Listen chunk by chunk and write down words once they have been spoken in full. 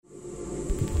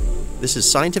This is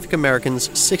Scientific American's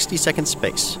 60-Second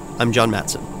Space. I'm John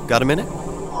Matson. Got a minute?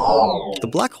 The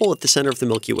black hole at the center of the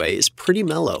Milky Way is pretty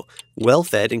mellow,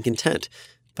 well-fed and content.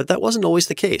 But that wasn't always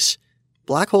the case.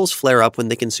 Black holes flare up when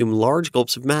they consume large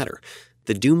gulps of matter.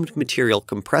 The doomed material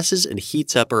compresses and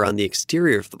heats up around the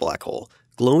exterior of the black hole,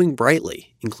 glowing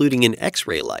brightly, including in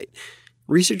X-ray light.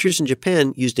 Researchers in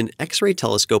Japan used an X-ray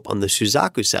telescope on the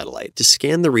Suzaku satellite to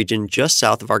scan the region just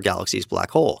south of our galaxy's black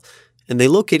hole, and they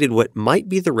located what might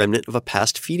be the remnant of a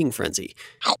past feeding frenzy.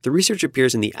 The research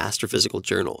appears in the Astrophysical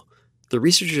Journal. The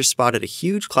researchers spotted a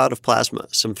huge cloud of plasma,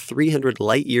 some 300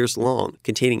 light-years long,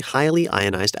 containing highly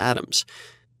ionized atoms.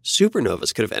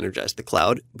 Supernovas could have energized the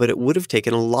cloud, but it would have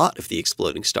taken a lot of the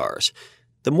exploding stars.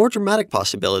 The more dramatic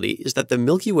possibility is that the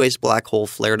Milky Way's black hole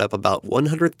flared up about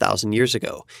 100,000 years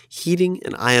ago, heating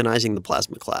and ionizing the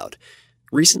plasma cloud.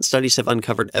 Recent studies have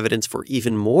uncovered evidence for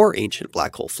even more ancient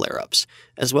black hole flare-ups,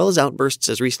 as well as outbursts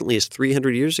as recently as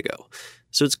 300 years ago.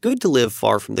 So it's good to live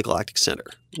far from the galactic center,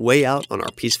 way out on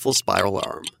our peaceful spiral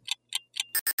arm.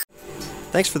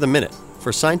 Thanks for the minute.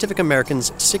 For Scientific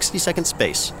American's 60-Second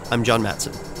Space, I'm John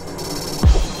Matson.